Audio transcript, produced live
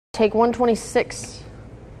take 126.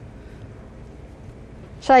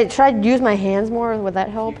 Should I use my hands more? Would that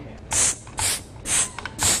help?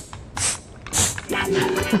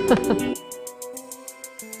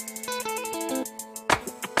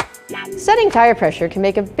 Setting tire pressure can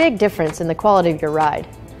make a big difference in the quality of your ride.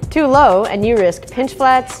 Too low and you risk pinch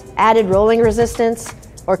flats, added rolling resistance,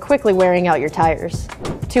 or quickly wearing out your tires.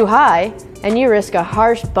 Too high and you risk a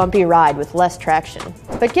harsh, bumpy ride with less traction.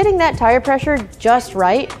 But getting that tire pressure just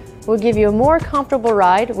right will give you a more comfortable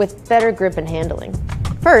ride with better grip and handling.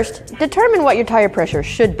 First, determine what your tire pressure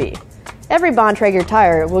should be. Every Bontrager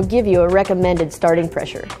tire will give you a recommended starting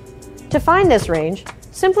pressure. To find this range,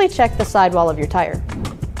 simply check the sidewall of your tire.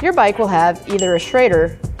 Your bike will have either a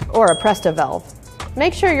Schrader or a Presta valve.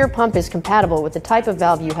 Make sure your pump is compatible with the type of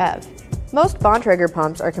valve you have. Most Bontrager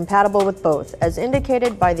pumps are compatible with both, as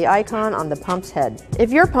indicated by the icon on the pump's head. If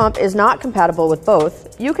your pump is not compatible with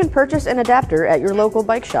both, you can purchase an adapter at your local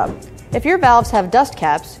bike shop. If your valves have dust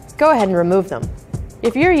caps, go ahead and remove them.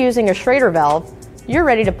 If you're using a Schrader valve, you're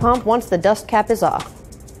ready to pump once the dust cap is off.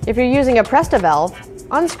 If you're using a Presta valve,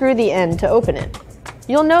 unscrew the end to open it.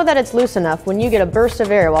 You'll know that it's loose enough when you get a burst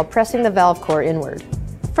of air while pressing the valve core inward.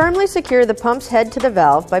 Firmly secure the pump's head to the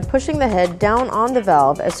valve by pushing the head down on the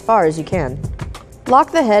valve as far as you can.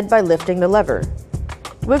 Lock the head by lifting the lever.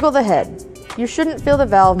 Wiggle the head. You shouldn't feel the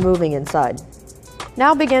valve moving inside.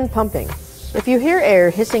 Now begin pumping. If you hear air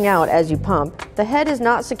hissing out as you pump, the head is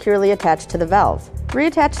not securely attached to the valve.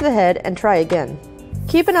 Reattach the head and try again.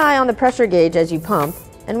 Keep an eye on the pressure gauge as you pump,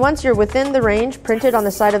 and once you're within the range printed on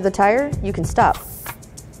the side of the tire, you can stop.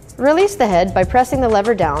 Release the head by pressing the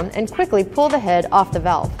lever down and quickly pull the head off the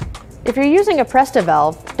valve. If you're using a Presta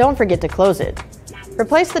valve, don't forget to close it.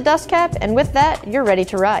 Replace the dust cap, and with that, you're ready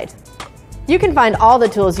to ride. You can find all the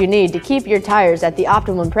tools you need to keep your tires at the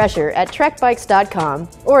optimum pressure at trekbikes.com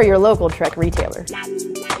or your local Trek retailer.